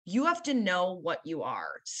you have to know what you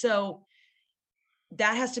are. So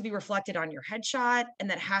that has to be reflected on your headshot and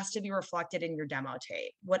that has to be reflected in your demo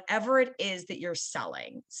tape, whatever it is that you're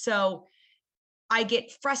selling. So I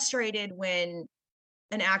get frustrated when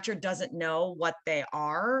an actor doesn't know what they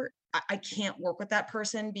are. I can't work with that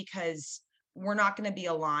person because we're not going to be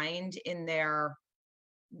aligned in their,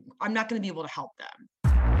 I'm not going to be able to help them.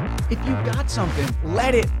 If you've got something,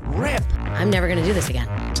 let it rip. I'm never going to do this again.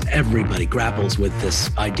 Everybody grapples with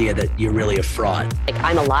this idea that you're really a fraud. Like,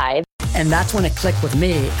 I'm alive. And that's when it clicked with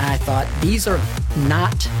me. And I thought, these are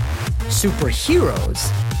not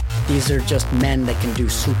superheroes. These are just men that can do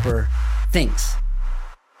super things.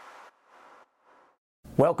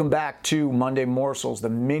 Welcome back to Monday Morsels, the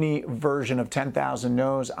mini version of 10,000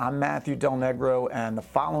 No's. I'm Matthew Del Negro, and the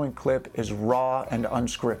following clip is raw and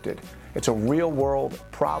unscripted. It's a real-world,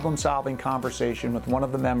 problem-solving conversation with one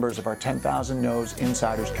of the members of our 10,000 No's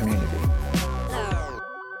Insiders community.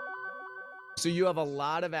 So you have a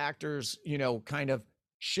lot of actors, kind of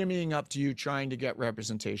shimmying up to you, trying to get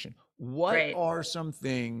representation. What are some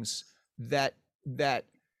things that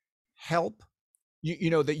help?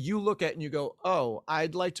 That you look at and you go, oh,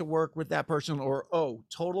 I'd like to work with that person, or, oh,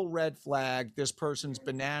 total red flag, this person's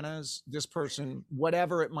bananas, this person,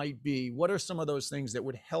 whatever it might be. What are some of those things that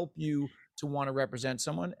would help you to want to represent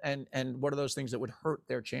someone? And what are those things that would hurt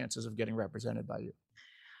their chances of getting represented by you?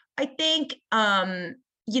 I think, I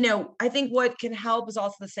think what can help is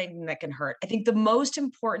also the same thing that can hurt. I think the most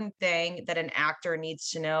important thing that an actor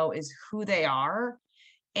needs to know is who they are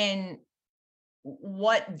and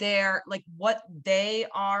what they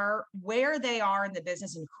are, where they are in the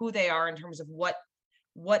business, and who they are in terms of what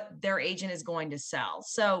their agent is going to sell.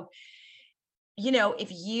 So, if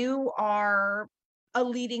you are a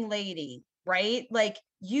leading lady, right? Like,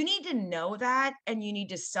 you need to know that and you need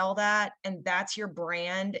to sell that, and that's your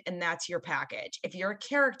brand and that's your package. If you're a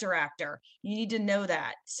character actor, you need to know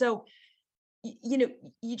that. So you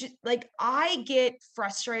just, like, I get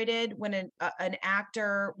frustrated when an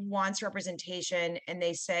actor wants representation and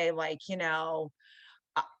they say, like,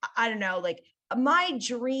 I don't know, like, my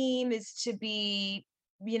dream is to be,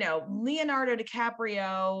 Leonardo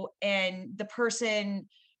DiCaprio, and the person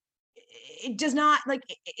it does not, like,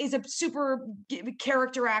 is a super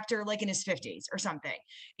character actor, like in his 50s or something.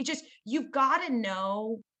 It just, you've got to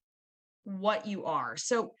know what you are.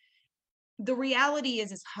 So the reality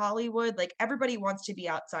is Hollywood, like, everybody wants to be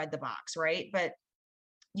outside the box, right? But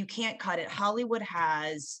you can't cut it. Hollywood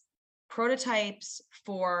has prototypes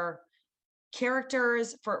for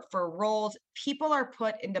characters, for roles. People are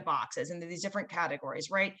put into boxes, into these different categories,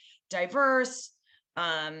 right? Diverse,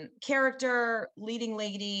 character, leading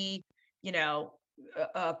lady,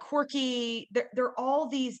 quirky. There are all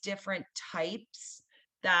these different types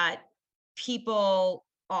that people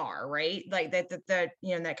are, right? Like that that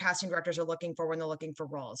casting directors are looking for when they're looking for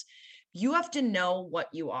roles. You have to know what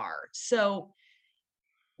you are. So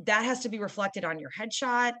that has to be reflected on your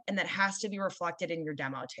headshot and that has to be reflected in your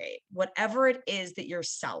demo tape, whatever it is that you're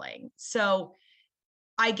selling. So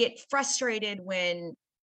I get frustrated when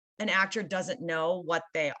an actor doesn't know what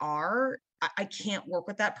they are. I can't work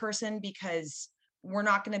with that person because we're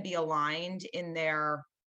not going to be aligned in their,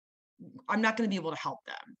 I'm not going to be able to help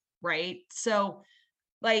them. Right. So,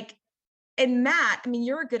 like, and Matt, I mean,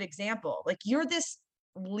 you're a good example. Like, you're this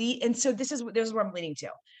lead. And so this is where I'm leading to.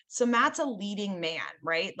 So Matt's a leading man,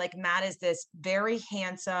 right? Like, Matt is this very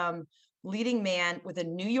handsome leading man with a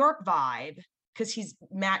New York vibe, because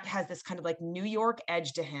Matt has this kind of like New York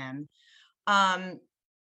edge to him.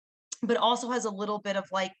 But also has a little bit of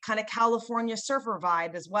like kind of California surfer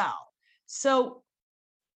vibe as well. So,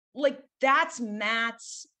 like, that's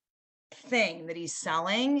Matt's thing that he's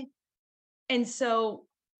selling. And so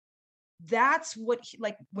that's what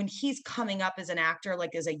like when he's coming up as an actor,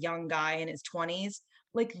 like as a young guy in his 20s,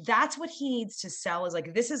 like, that's what he needs to sell, is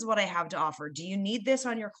like, this is what I have to offer. Do you need this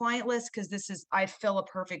on your client list? Because I fill a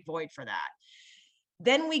perfect void for that.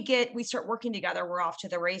 Then we start working together. We're off to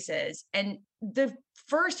the races. And the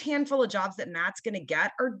first handful of jobs that Matt's going to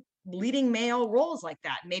get are leading male roles like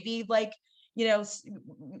that. Maybe like,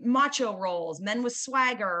 macho roles, men with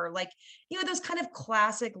swagger, like, those kind of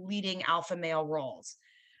classic leading alpha male roles.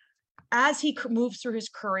 As he moves through his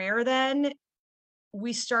career, then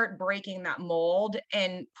we start breaking that mold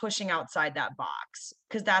and pushing outside that box,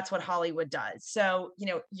 because that's what Hollywood does. So,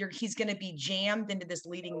 he's going to be jammed into this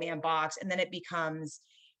leading man box. And then it becomes,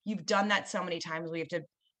 you've done that so many times,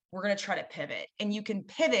 we're going to try to pivot, and you can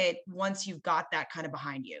pivot once you've got that kind of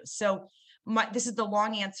behind you. So this is the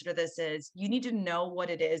long answer to this, is you need to know what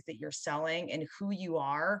it is that you're selling and who you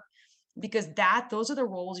are, because those are the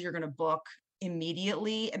roles you're going to book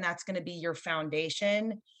immediately. And that's going to be your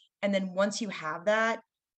foundation. And then once you have that,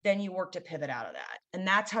 then you work to pivot out of that. And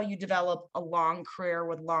that's how you develop a long career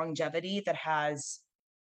with longevity that has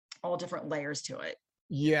all different layers to it.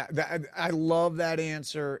 Yeah, I love that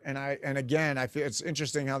answer. And again, I feel it's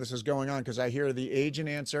interesting how this is going on, because I hear the agent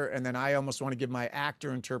answer, and then I almost want to give my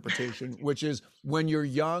actor interpretation, which is when you're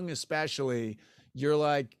young, especially, you're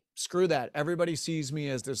like, screw that. Everybody sees me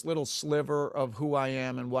as this little sliver of who I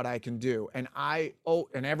am and what I can do. And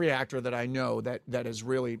and every actor that I know that is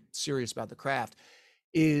really serious about the craft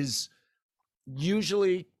is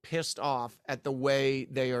usually pissed off at the way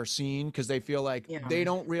they are seen, because they feel like they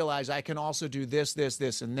don't realize I can also do this, this,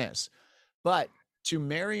 this, and this. But to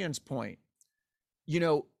Marion's point,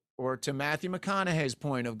 or to Matthew McConaughey's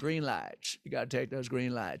point of green lights, you got to take those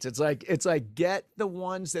green lights. It's like get the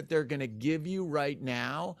ones that they're going to give you right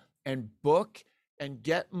now and book and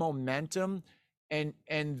get momentum. And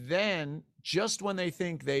then just when they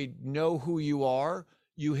think they know who you are,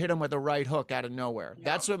 you hit them with a right hook out of nowhere. Yeah.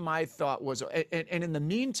 That's what my thought was. And in the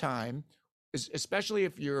meantime, especially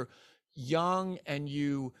if you're young and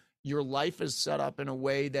your life is set up in a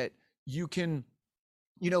way that you can,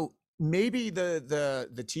 maybe the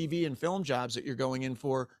TV and film jobs that you're going in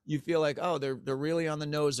for, you feel like, oh, they're really on the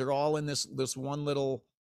nose. They're all in this one little,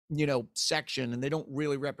 section, and they don't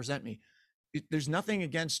really represent me. There's nothing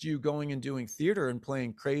against you going and doing theater and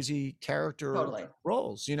playing crazy character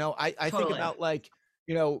roles. I think about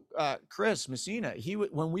Chris Messina,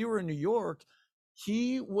 when we were in New York,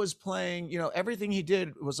 he was playing, everything he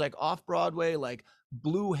did was like off Broadway, like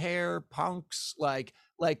blue hair punks, like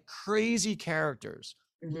crazy characters.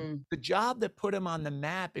 Mm-hmm. The job that put him on the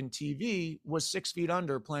map in TV was 6 Feet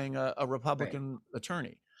Under, playing a Republican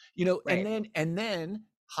attorney, right. and then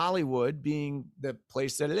Hollywood, being the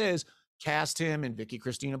place that it is, cast him in Vicky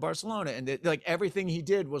Cristina Barcelona, and everything he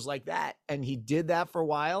did was like that, and he did that for a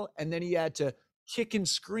while, and then he had to kick and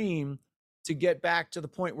scream to get back to the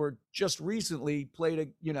point where just recently played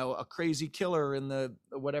a crazy killer in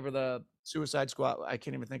the Suicide Squad. I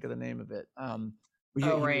can't even think of the name of it.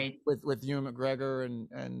 Right. With Ewan McGregor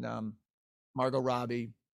and Margot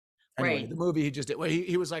Robbie. Anyway, right. The movie he just did,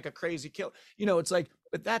 he was like a crazy killer. It's like,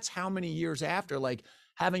 but that's how many years after, like,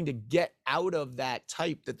 having to get out of that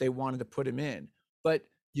type that they wanted to put him in. But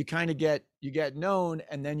you kind of get known,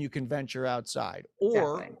 and then you can venture outside.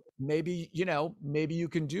 Or exactly. Maybe you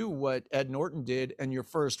can do what Ed Norton did, and your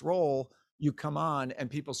first role, you come on and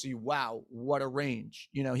people see, wow, what a range.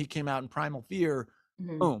 He came out in Primal Fear,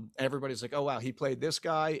 mm-hmm. Boom. And everybody's like, oh, wow, he played this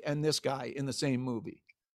guy and this guy in the same movie.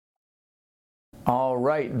 All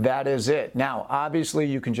right, that is it. Now, obviously,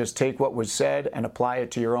 you can just take what was said and apply it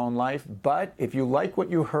to your own life. But if you like what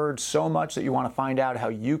you heard so much that you want to find out how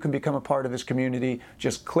you can become a part of this community,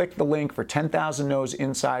 just click the link for 10,000 No's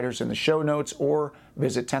Insiders in the show notes, or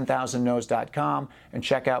visit 10,000nos.com and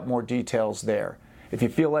check out more details there. If you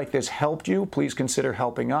feel like this helped you, please consider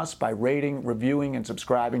helping us by rating, reviewing, and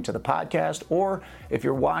subscribing to the podcast. Or if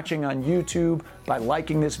you're watching on YouTube, by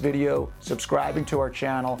liking this video, subscribing to our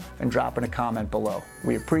channel, and dropping a comment below.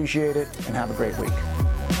 We appreciate it, and have a great week.